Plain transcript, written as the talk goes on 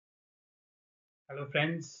Hello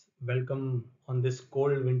friends, welcome on this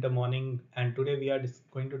cold winter morning, and today we are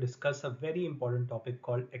going to discuss a very important topic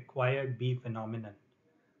called acquired B phenomenon.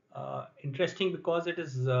 Interesting because it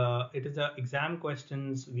is a exam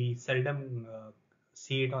questions. We seldom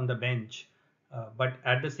see it on the bench, but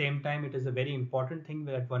at the same time it is a very important thing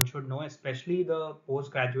that one should know, especially the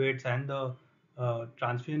postgraduates and the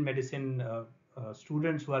transfusion medicine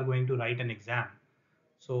students who are going to write an exam.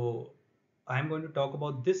 So I'm going to talk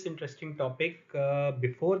about this interesting topic.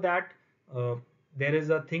 Before that, uh, there is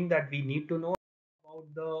a thing that we need to know about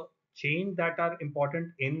the chain that are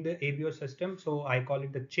important in the ABO system. So I call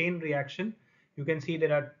it the chain reaction. You can see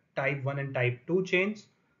there are type 1 and type 2 chains.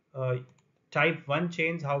 Uh, Type 1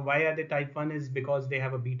 chains, why are they type 1 is because they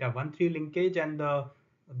have a beta 1,3 linkage, and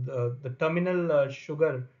the terminal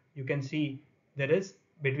sugar, you can see there is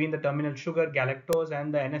between the terminal sugar galactose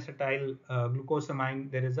and the N-acetyl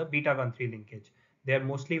glucosamine, there is a beta 1,3 linkage. They are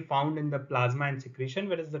mostly found in the plasma and secretion,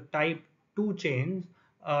 whereas the type 2 chains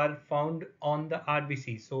are found on the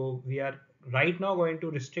RBC. So we are right now going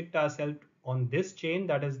to restrict ourselves on this chain,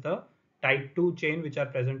 that is the type 2 chain, which are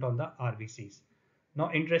present on the RBCs.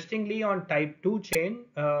 Now, interestingly, on type 2 chain,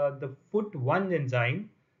 the FUT1 enzyme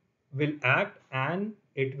will act and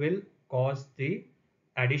it will cause the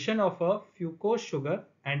addition of a fucose sugar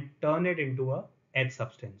and turn it into a H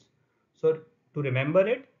substance. So to remember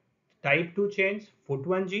it, type 2 chains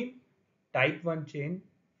FUT1 gene, type 1 chain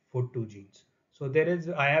FUT2 genes. So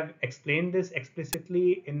I have explained this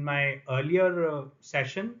explicitly in my earlier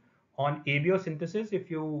session on abiosynthesis.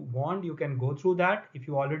 If you want, you can go through that. If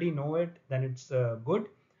you already know it, then it's good.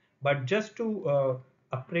 But just to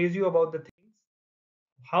appraise you about the things,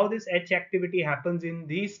 how this H activity happens in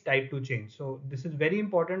these type 2 chains. So this is very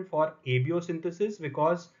important for abiosynthesis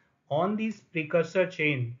because on these precursor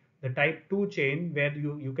chain, the type 2 chain, where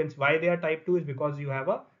you can, why they are type 2 is because you have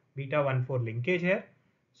a beta 1,4 linkage here.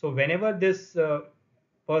 So whenever this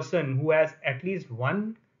person who has at least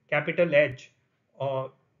one capital H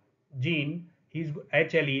gene, he's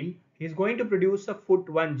H allele, he's going to produce a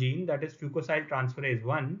FUT1 gene, that is fucosyl transferase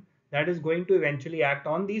 1, that is going to eventually act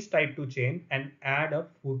on these type 2 chain and add a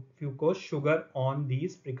fucose sugar on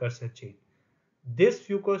these precursor chain. This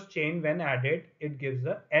fucose chain, when added, it gives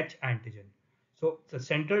a H antigen. So the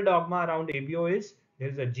central dogma around ABO is there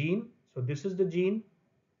is a gene. So this is the gene.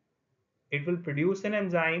 It will produce an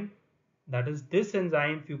enzyme, that is this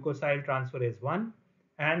enzyme fucosyl transferase 1,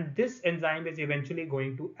 and this enzyme is eventually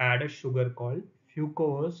going to add a sugar called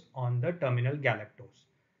fucose on the terminal galactose.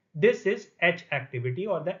 This is H activity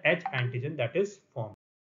or the H antigen that is formed.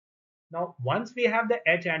 Now, once we have the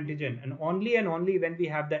H antigen, and only when we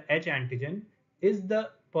have the H antigen, is the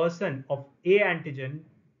person of A antigen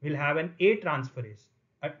will have an A transferase.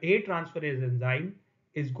 A A transferase enzyme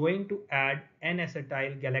is going to add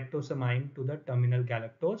N-acetyl galactosamine to the terminal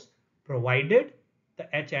galactose, provided the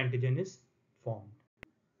H antigen is formed.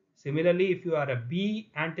 Similarly, if you are a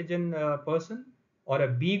B antigen person or a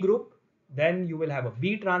B group, then you will have a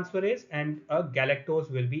B transferase and a galactose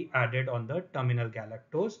will be added on the terminal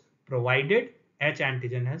galactose, provided H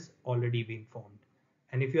antigen has already been formed.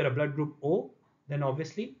 And if you are a blood group O, then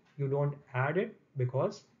obviously you don't add it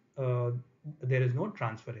because there is no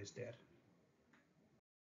transferase there.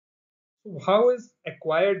 So how is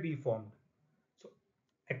acquired B formed? So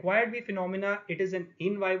acquired B phenomena, it is an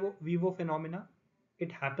vivo phenomena. It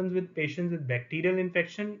happens with patients with bacterial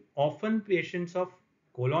infection, often patients of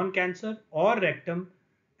colon cancer or rectum,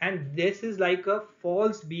 and this is like a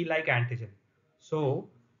false B-like antigen. So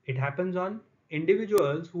it happens on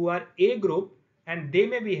individuals who are A group and they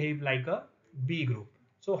may behave like a B group.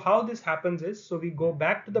 So how this happens is, so we go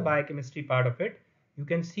back to the biochemistry part of it. You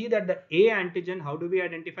can see that the A antigen, how do we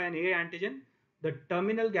identify an A antigen? The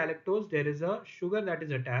terminal galactose, there is a sugar that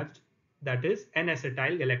is attached, that is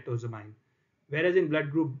N-acetyl galactosamine. Whereas in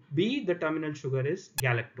blood group B, the terminal sugar is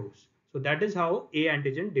galactose. So that is how A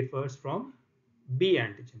antigen differs from B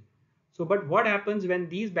antigen. So, but what happens when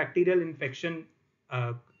these bacterial infection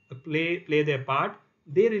uh, play their part?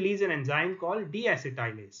 They release an enzyme called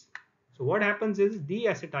deacetylase. So what happens is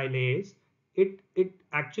deacetylase, it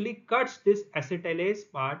actually cuts this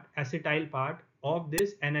acetyl part of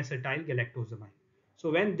this N-acetyl galactosamine.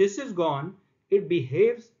 So when this is gone, it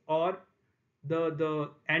behaves, or the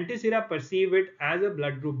antisera perceive it as a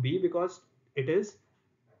blood group B because it is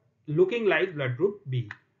looking like blood group B.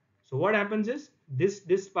 So what happens is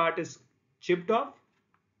this part is chipped off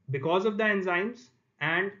because of the enzymes,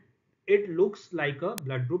 and it looks like a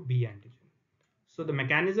blood group B antigen. So the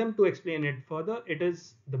mechanism, to explain it further, it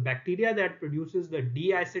is the bacteria that produces the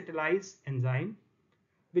deacetylase enzyme,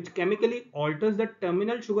 which chemically alters the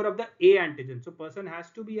terminal sugar of the A antigen. So person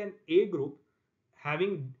has to be an A group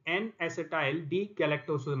having N-acetyl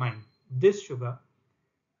D-galactosamine, this sugar,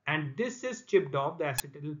 and this is chipped off the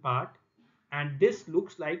acetyl part, and this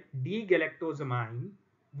looks like D-galactosamine,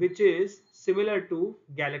 which is similar to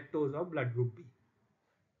galactose of blood group B.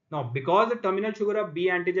 Now, because the terminal sugar of B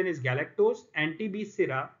antigen is galactose, anti-B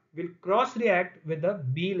sera will cross-react with the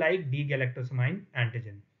B-like D-galactosamine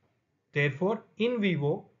antigen. Therefore, in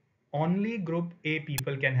vivo, only group A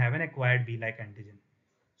people can have an acquired B-like antigen.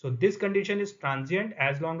 So this condition is transient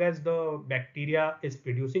as long as the bacteria is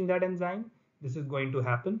producing that enzyme. This is going to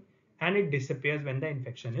happen, and it disappears when the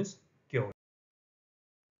infection is cured.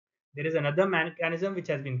 There is another mechanism which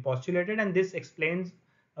has been postulated, and this explains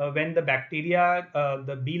when the bacteria,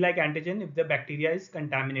 the B-like antigen, if the bacteria is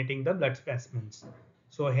contaminating the blood specimens.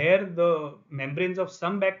 So here the membranes of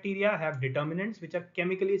some bacteria have determinants which are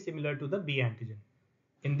chemically similar to the B antigen.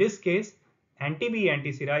 In this case, anti-B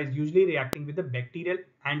anti-sera is usually reacting with the bacterial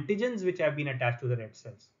antigens which have been attached to the red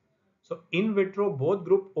cells. So in vitro, both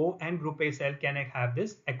group O and group A cell can have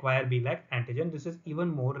this acquired B-like antigen. This is even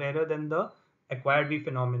more rarer than the acquired B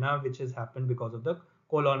phenomena which has happened because of the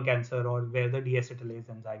colon cancer or where the deacetylase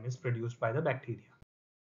enzyme is produced by the bacteria.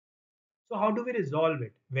 So how do we resolve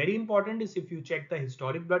it? Very important is if you check the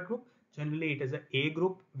historic blood group, generally it is a A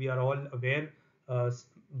group. We are all aware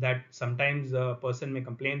that sometimes a person may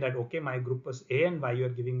complain that, okay, my group was A and why you are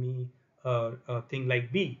giving me a thing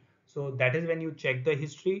like B. So that is when you check the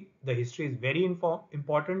history. The history is very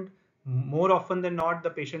important. More often than not, the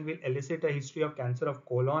patient will elicit a history of cancer of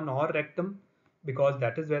colon or rectum, because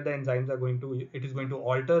that is where the enzymes are going to, it is going to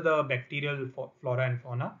alter the bacterial flora and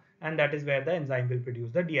fauna, and that is where the enzyme will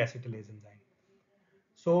produce the deacetylase enzyme.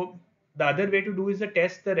 So the other way to do is to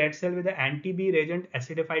test the red cell with the anti-B reagent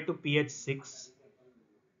acidified to pH 6.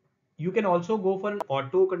 You can also go for an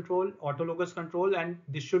auto control, autologous control, and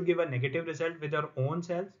this should give a negative result with your own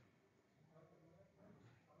cells.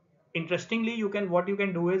 Interestingly, you can, what you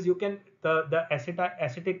can do is you can, the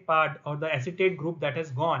acetic part or the acetate group that has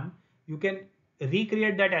gone, you can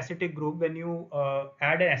recreate that acetic group when you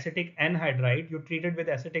add an acetic anhydride. You treat it with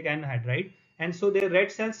acetic anhydride, and so the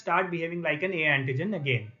red cells start behaving like an A antigen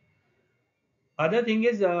again. Other thing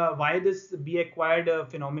is why this B acquired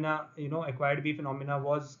phenomena, acquired B phenomena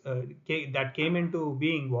was that came into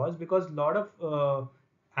being was because a lot of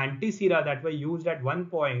anti-sera that were used at one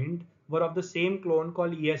point were of the same clone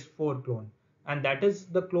called ES4 clone, and that is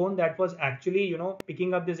the clone that was actually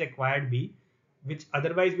picking up this acquired B, which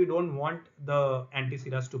otherwise we don't want the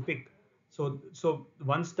anti-seras to pick. So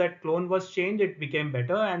once that clone was changed, it became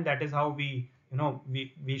better, and that is how we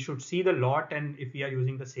should see the lot, and if we are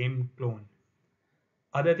using the same clone.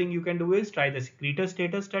 Other thing you can do is try the secretor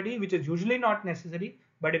status study, which is usually not necessary,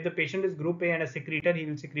 but if the patient is group A and a secretor, he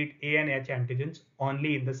will secrete A and H antigens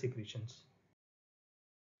only in the secretions.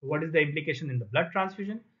 What is the implication in the blood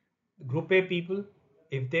transfusion? Group A people,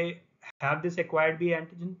 if they have this acquired B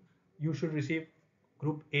antigen, you should receive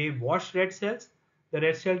group A washed red cells. The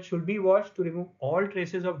red cells should be washed to remove all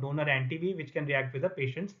traces of donor anti-B which can react with the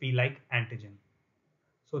patient's B-like antigen.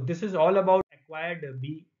 So this is all about acquired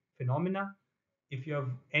B phenomena. If you have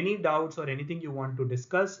any doubts or anything you want to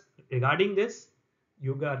discuss regarding this,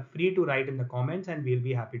 you are free to write in the comments and we'll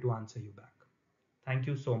be happy to answer you back. Thank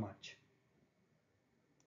you so much.